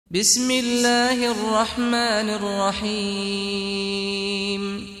بسم الله الرحمن الرحيم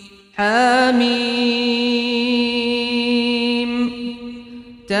حميم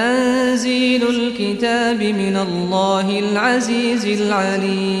تنزيل الكتاب من الله العزيز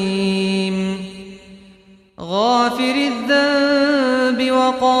العليم غافر الذنب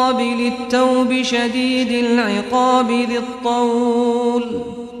وقابل التوب شديد العقاب ذي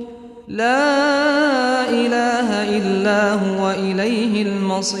الطول لا إله إلا هو إليه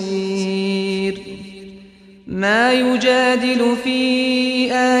المصير ما يجادل في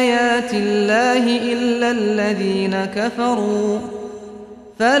آيات الله إلا الذين كفروا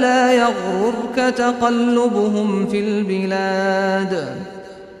فلا يغررك تقلبهم في البلاد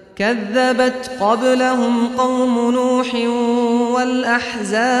كذبت قبلهم قوم نوح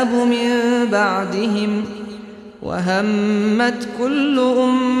والأحزاب من بعدهم وهمت كل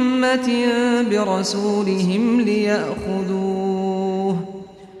أمة برسولهم ليأخذوه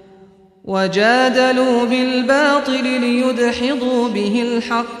وجادلوا بالباطل ليدحضوا به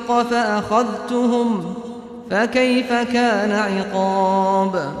الحق فأخذتهم فكيف كان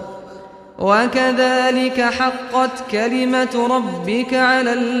عقاب وكذلك حقت كلمة ربك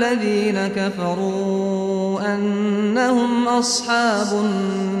على الذين كفروا أنهم أصحاب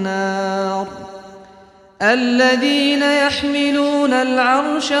النار الذين يحملون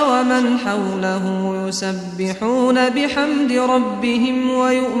العرش ومن حوله يسبحون بحمد ربهم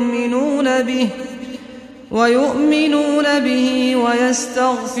ويؤمنون به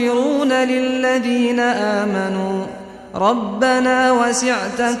ويستغفرون للذين آمنوا ربنا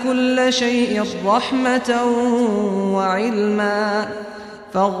وسعت كل شيء رحمة وعلما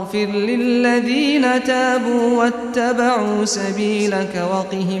فاغفر للذين تابوا واتبعوا سبيلك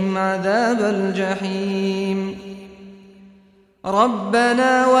وقهم عذاب الجحيم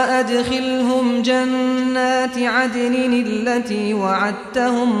ربنا وأدخلهم جنات عدن التي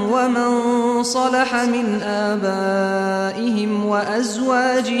وعدتهم ومن صلح من آبائهم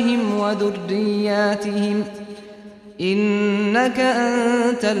وأزواجهم وذرياتهم إنك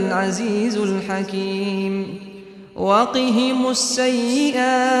أنت العزيز الحكيم وقهم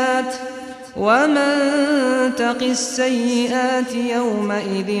السيئات ومن تق السيئات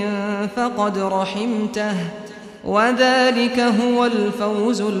يومئذ فقد رحمته وذلك هو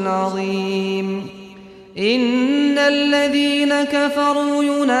الفوز العظيم إن الذين كفروا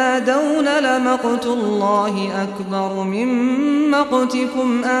ينادون لمقت الله أكبر من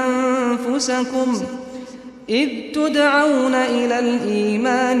مقتكم أنفسكم إذ تدعون إلى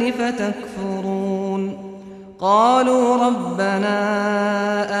الإيمان فتكفرون قالوا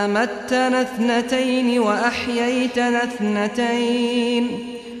ربنا أمتنا اثنتين وأحييتنا اثنتين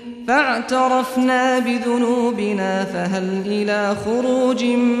فاعترفنا بذنوبنا فهل إلى خروج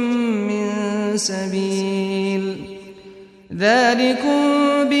من سبيل ذلكم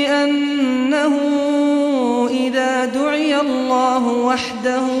بأنه إذا دعي الله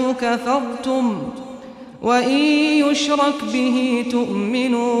وحده كفرتم وإن يشرك به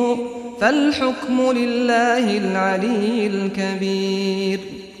تؤمنوا فالحكم لله العلي الكبير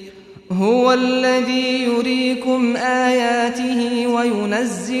هو الذي يريكم آياته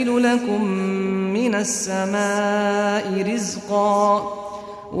وينزل لكم من السماء رزقا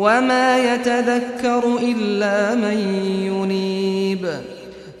وما يتذكر إلا من ينيب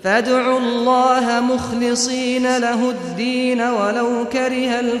فادعوا الله مخلصين له الدين ولو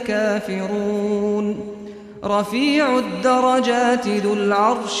كره الكافرون رفيع الدرجات ذو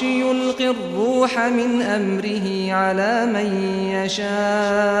العرش يلقي الروح من أمره على من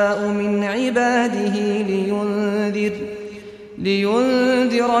يشاء من عباده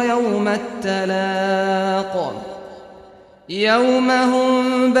لينذر يوم التلاق يوم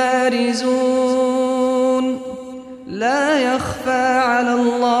هم بارزون لا يخفى على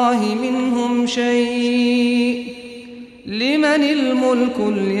الله منهم شيء لمن الملك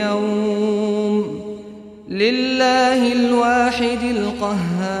اليوم لله الواحد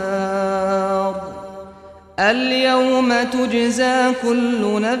القهار اليوم تجزى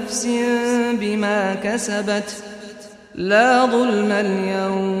كل نفس بما كسبت لا ظلم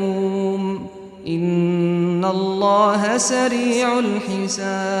اليوم إن الله سريع الحساب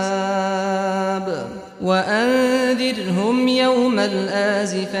وأنذرهم يوم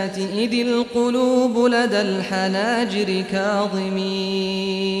الآزفة إذ القلوب لدى الحناجر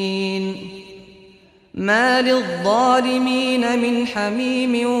كاظمين ما للظالمين من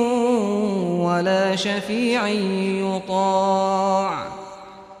حميم ولا شفيع يطاع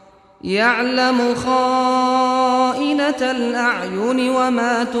يعلم خائنة الأعين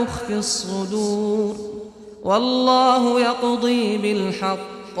وما تخفي الصدور والله يقضي بالحق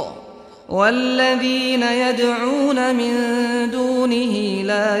والذين يدعون من دونه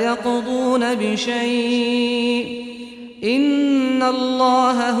لا يقضون بشيء إن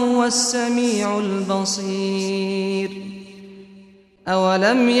الله هو السميع البصير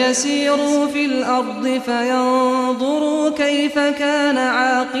أولم يسيروا في الأرض فينظروا كيف كان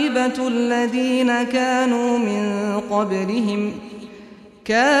عاقبة الذين كانوا من قبلهم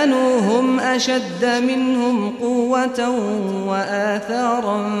كانوا هم أشد منهم قوة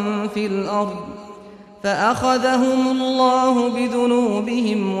وآثارا في الأرض فأخذهم الله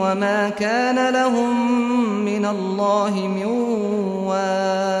بذنوبهم وما كان لهم من الله من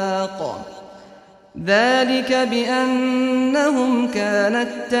واق ذلك بأنهم كانت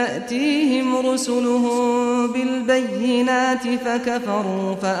تأتيهم رسلهم بالبينات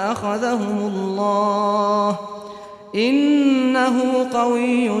فكفروا فأخذهم الله إنه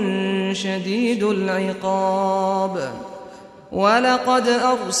قوي شديد العقاب ولقد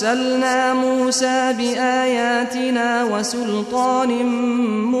أرسلنا موسى بآياتنا وسلطان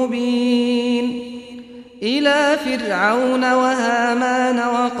مبين إلى فرعون وهامان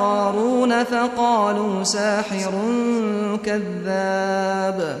وقارون فقالوا ساحر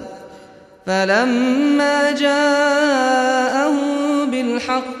كذاب فلما جاءهم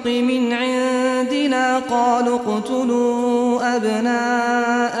بالحق من عندنا قالوا اقتلوا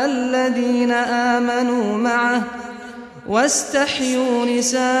أبناء الذين آمنوا معه واستحيوا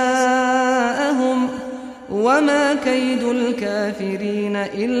نساءهم وما كيد الكافرين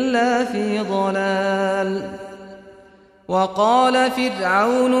إلا في ضلال وقال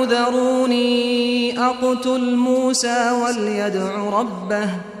فرعون ذروني أقتل موسى وليدع ربه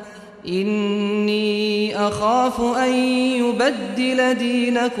إني أخاف أن يبدل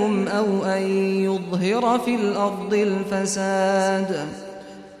دينكم أو أن يظهر في الأرض الفساد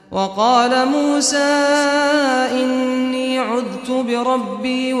وقال موسى إني عذت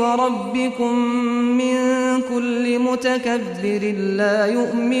بربي وربكم من كل متكبر لا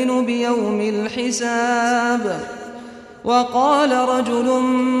يؤمن بيوم الحساب وقال رجل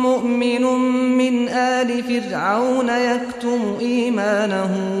مؤمن من آل فرعون يكتم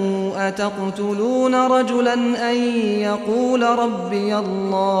إيمانه أتقتلون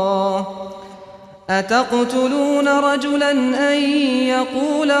رجلا أن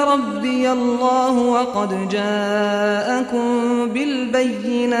يقول ربي الله وقد جاءكم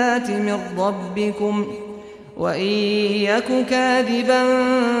بالبينات من ربكم وإن يك كاذبا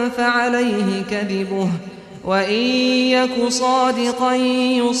فعليه كذبه وإن يك صادقا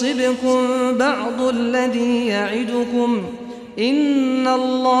يصبكم بعض الذي يعدكم إن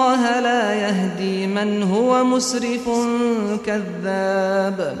الله لا يهدي من هو مسرف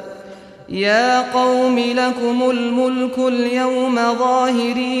كذاب يا قوم لكم الملك اليوم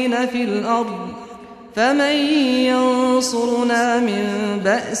ظاهرين في الأرض فمن ينصرنا من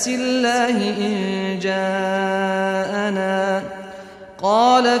بأس الله إن جاءنا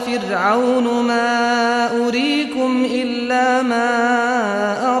قال فرعون ما أريكم إلا ما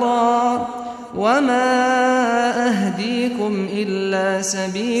أرى وما أهديكم إلا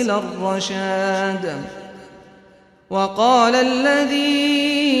سبيل الرشاد وقال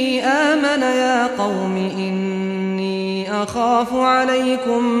الذي آمن يا قوم إني أخاف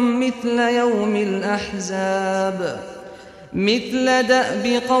عليكم مثل يوم الأحزاب مثل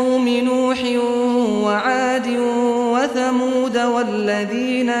دأب قوم نوح وعاد وثمود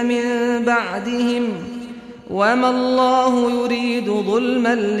والذين من بعدهم وما الله يريد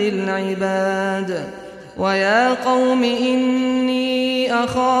ظلما للعباد ويا قوم إني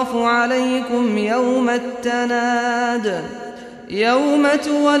أخاف عليكم يوم التناد يوم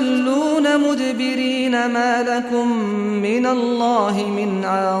تولون مدبرين ما لكم من الله من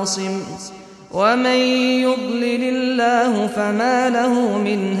عاصم ومن يضلل الله فما له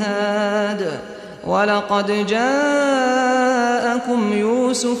من هاد ولقد جاءكم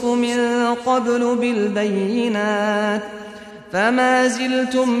يوسف من قبل بالبينات فما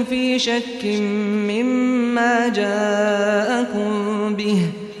زلتم في شك مما جاءكم به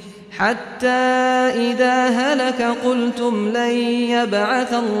حتى إذا هلك قلتم لن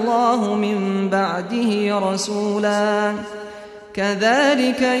يبعث الله من بعده رسولا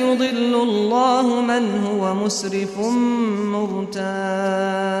كذلك يضل الله من هو مسرف مرتاب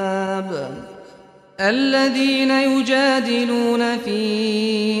الذين يجادلون في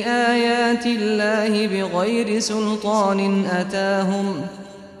آيات الله بغير سلطان أتاهم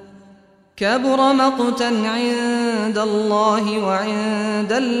كبر مقتا عند الله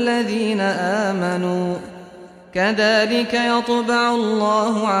وعند الذين آمنوا كذلك يطبع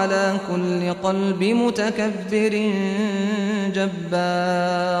الله على كل قلب متكبر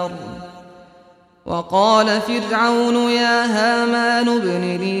جبار وقال فرعون يا هامان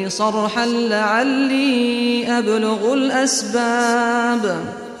ابن لي صرحا لعلي أبلغ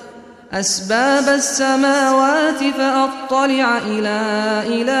أسباب السماوات فأطلع إلى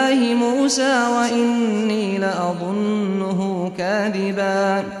إله موسى وإني لأظنه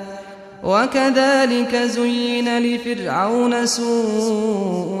كاذبا وكذلك زين لفرعون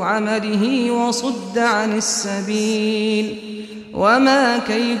سوء عمله وصد عن السبيل وما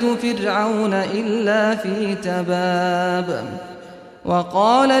كيد فرعون إلا في تباب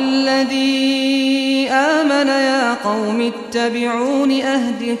وقال الذي آمن يا قوم اتبعون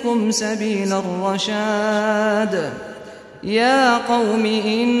أهدكم سبيل الرشاد يا قوم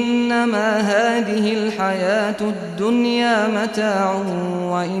إنما هذه الحياة الدنيا متاع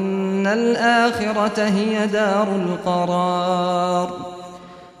وإن الآخرة هي دار القرار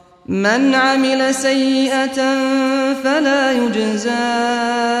من عمل سيئة فلا يجزى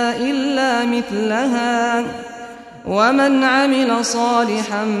إلا مثلها ومن عمل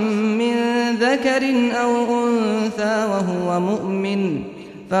صالحا من ذكر أو أنثى وهو مؤمن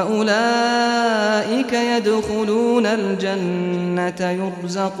فأولئك يدخلون الجنة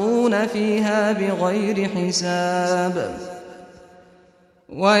يرزقون فيها بغير حساب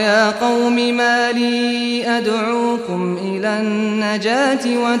ويا قوم ما لي أدعوكم إلى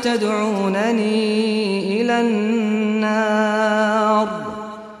النجاة وتدعونني إلى النار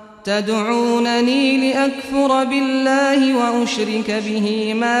تدعونني لأكفر بالله وأشرك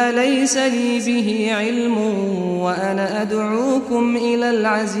به ما ليس لي به علم وأنا أدعوكم إلى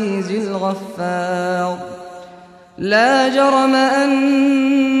العزيز الغفار لا جرم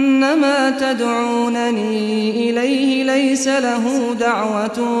أن ما تدعونني إليه ليس له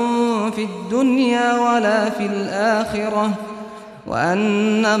دعوة في الدنيا ولا في الآخرة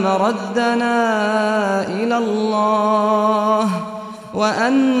وأن مردنا إلى الله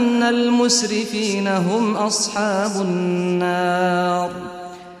وأن المسرفين هم أصحاب النار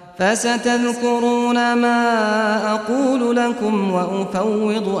فستذكرون ما أقول لكم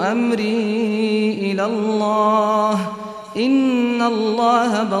وأفوض أمري إلى الله إن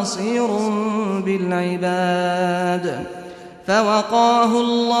الله بصير بالعباد فوقاه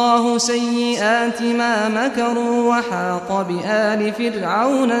الله سيئات ما مكروا وحاق بآل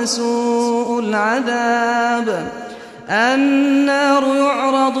فرعون سوء العذاب النار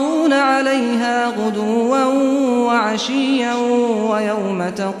يعرضون عليها غدوا وعشيا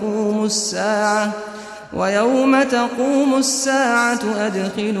ويوم تقوم الساعة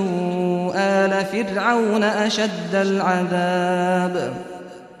أدخلوا آل فرعون أشد العذاب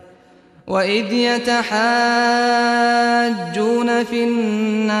وإذ يتحاجون في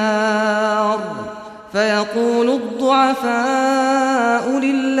النار فيقول الضعفاء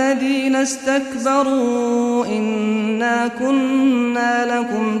للذين استكبروا إنا كنا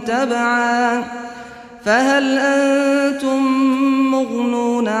لكم تبعا فهل أنتم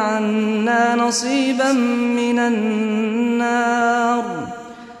مغنون عنا نصيبا من النار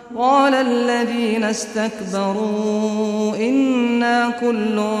قال الذين استكبروا إنا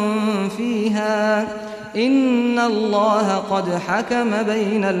كل فيها إن الله قد حكم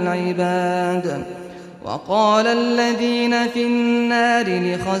بين العباد وقال الذين في النار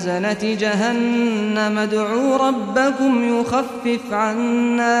لخزنة جهنم ادعوا ربكم يخفف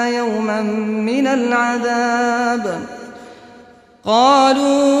عنا يوما من العذاب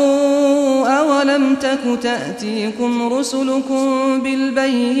قالوا أولم تك تأتيكم رسلكم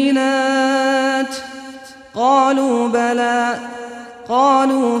بالبينات قالوا بلى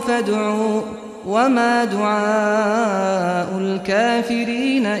قالوا فادعوا وما دعاء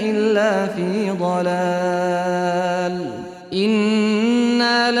الكافرين إلا في ضلال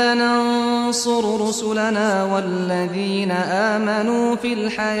إنا لننصر رسلنا والذين آمنوا في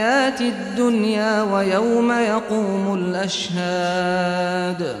الحياة الدنيا ويوم يقوم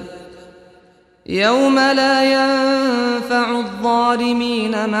الأشهاد يوم لا ينفع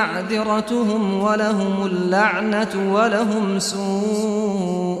الظالمين معذرتهم ولهم اللعنة ولهم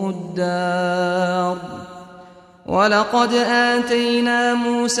سوء الدار ولقد آتينا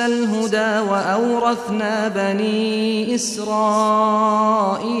موسى الهدى وأورثنا بني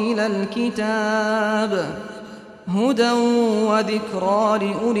إسرائيل الكتاب هدى وذكرى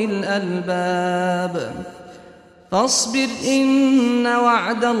لأولي الألباب فاصبر إن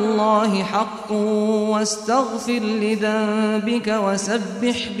وعد الله حق واستغفر لذنبك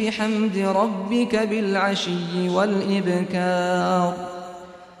وسبح بحمد ربك بالعشي والإبكار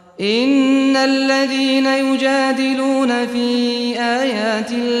إن الذين يجادلون في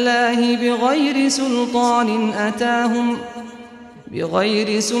آيات الله بغير سلطان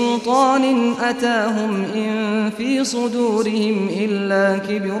بغير سلطان أتاهم إن في صدورهم إلا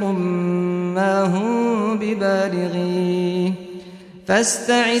كبر ما هم ببالغيه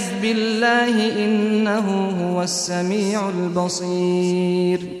فاستعذ بالله إنه هو السميع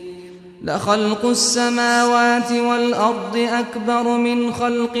البصير لخلق السماوات والأرض أكبر من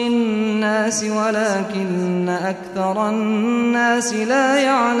خلق الناس ولكن أكثر الناس لا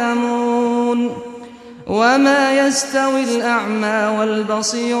يعلمون وما يستوي الأعمى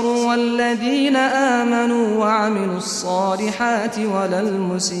والبصير والذين آمنوا وعملوا الصالحات ولا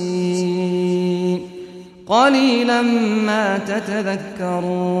المسيء قليلا ما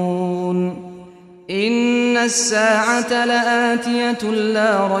تتذكرون إن الساعة لآتية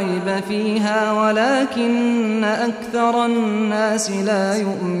لا ريب فيها ولكن أكثر الناس لا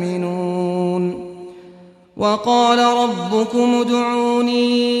يؤمنون وقال ربكم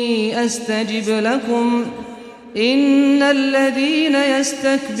ادعوني أستجب لكم إن الذين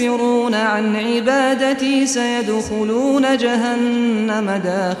يستكبرون عن عبادتي سيدخلون جهنم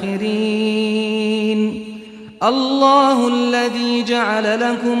داخرين الله الذي جعل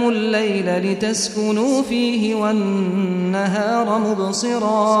لكم الليل لتسكنوا فيه والنهار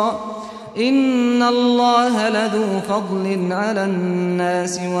مبصرا إن الله لذو فضل على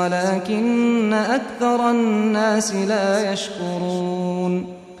الناس ولكن أكثر الناس لا يشكرون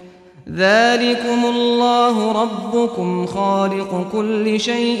ذلكم الله ربكم خالق كل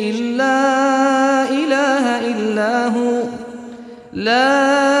شيء لا إله إلا هو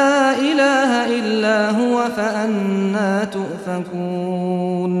فأنى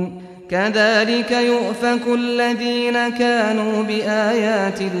تؤفكون كذلك يؤفك الذين كانوا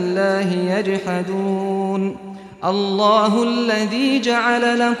بآيات الله يجحدون الله الذي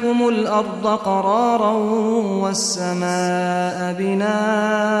جعل لكم الأرض قرارا والسماء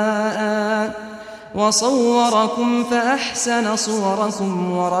بناء وصوركم فأحسن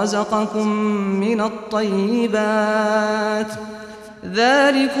صوركم ورزقكم من الطيبات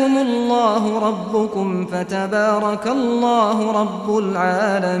ذلكم الله ربكم فتبارك الله رب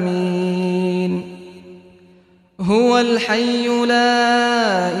العالمين هو الحي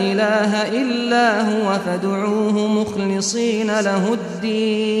لا إله إلا هو فادعوه مخلصين له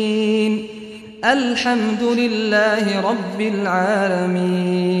الدين الحمد لله رب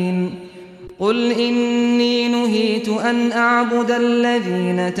العالمين قل إني نهيت أن أعبد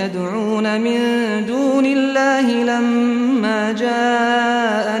الذين تدعون من دون الله لما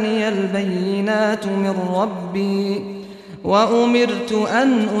جاءني البينات من ربي وأمرت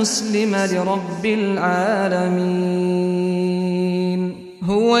أن أسلم لرب العالمين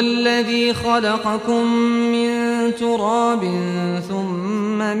هو الذي خلقكم من تراب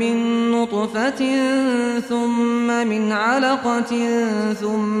ثم من نطفة ثم من علقة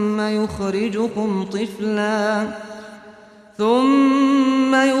ثم يخرجكم طفلا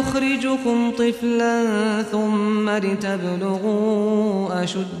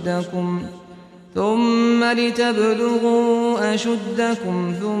ثم لتبلغوا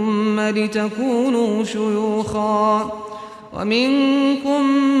أشدكم ثم لتكونوا شيوخا ومنكم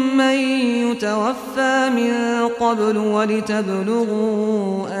من يتوفى من قبل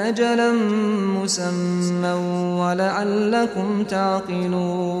ولتبلغوا أجلا مسمى ولعلكم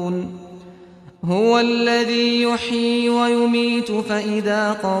تعقلون هو الذي يحيي ويميت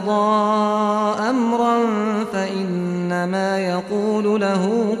فإذا قضى أمرا فإنما يقول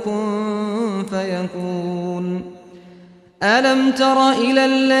له كن فيكون ألم تر إلى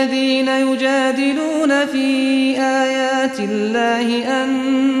الذين يجادلون في آيات الله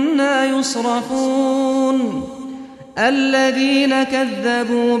أنى يصرفون الذين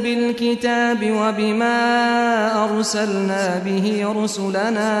كذبوا بالكتاب وبما أرسلنا به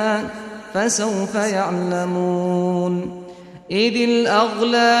رسلنا فسوف يعلمون إذ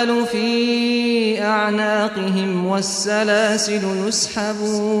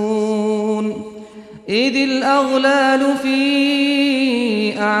الأغلال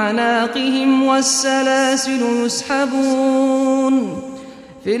في أعناقهم والسلاسل يسحبون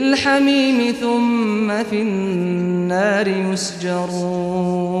في الحميم ثم في النار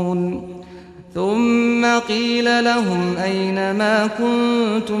يسجرون ثم قيل لهم أين ما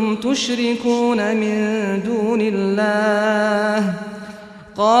كنتم تشركون من دون الله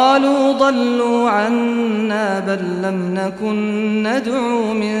قالوا ضلوا عنا بل لم نكن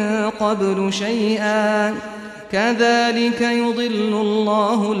ندعو من قبل شيئا كذلك يضل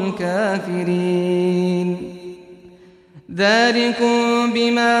الله الكافرين ذلكم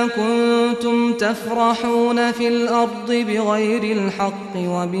بما كنتم تفرحون في الأرض بغير الحق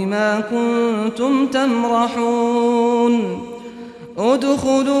وبما كنتم تمرحون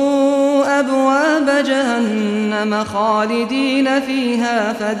ادخلوا أبواب جهنم خالدين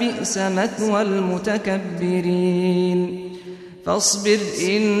فيها فبئس مثوى المتكبرين فاصبر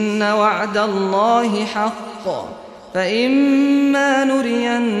إن وعد الله حق فإما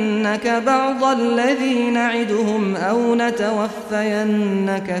نرينك بعض الذي نعدهم أو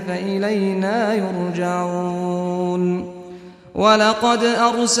نتوفينك فإلينا يرجعون ولقد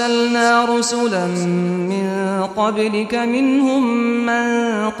أرسلنا رسلا من قبلك منهم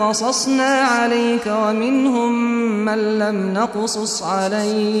من قصصنا عليك ومنهم من لم نقصص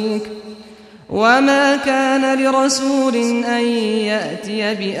عليك وما كان لرسول أن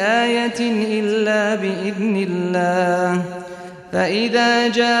يأتي بآية إلا بإذن الله فإذا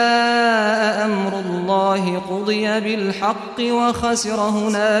جاء أمر الله قضي بالحق وخسر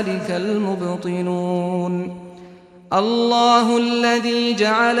هنالك المبطلون الله الذي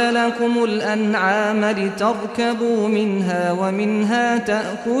جعل لكم الأنعام لتركبوا منها ومنها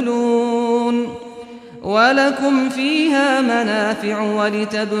تأكلون ولكم فيها منافع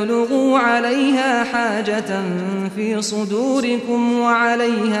ولتبلغوا عليها حاجة في صدوركم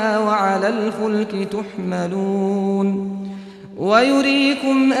وعليها وعلى الفلك تحملون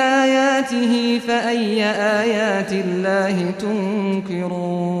ويريكم آياته فأي آيات الله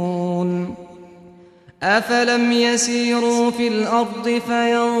تنكرون أفلم يسيروا في الأرض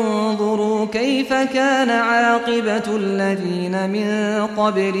فينظروا كيف كان عاقبة الذين من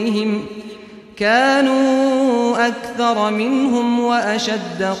قبلهم كانوا أكثر منهم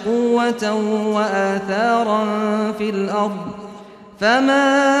وأشد قوة وآثارا في الأرض فما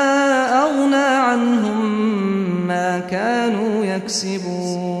أغنى عنهم ما كانوا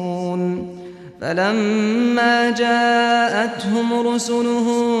يكسبون فلما جاءتهم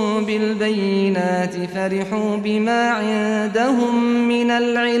رسلهم بالبينات فرحوا بما عندهم من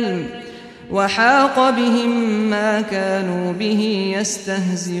العلم وحاق بهم ما كانوا به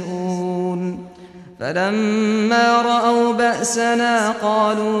يستهزئون فلما رأوا بأسنا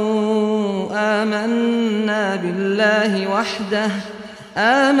قالوا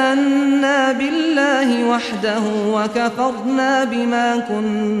آمنا بالله وحده وكفرنا بما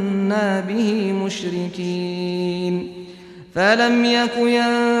كنا به مشركين فلم يك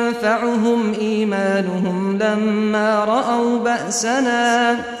ينفعهم إيمانهم لما رأوا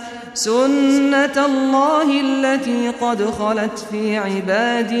بأسنا سنة الله التي قد خلت في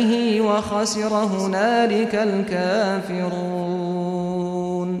عباده وخسر هنالك الكافرون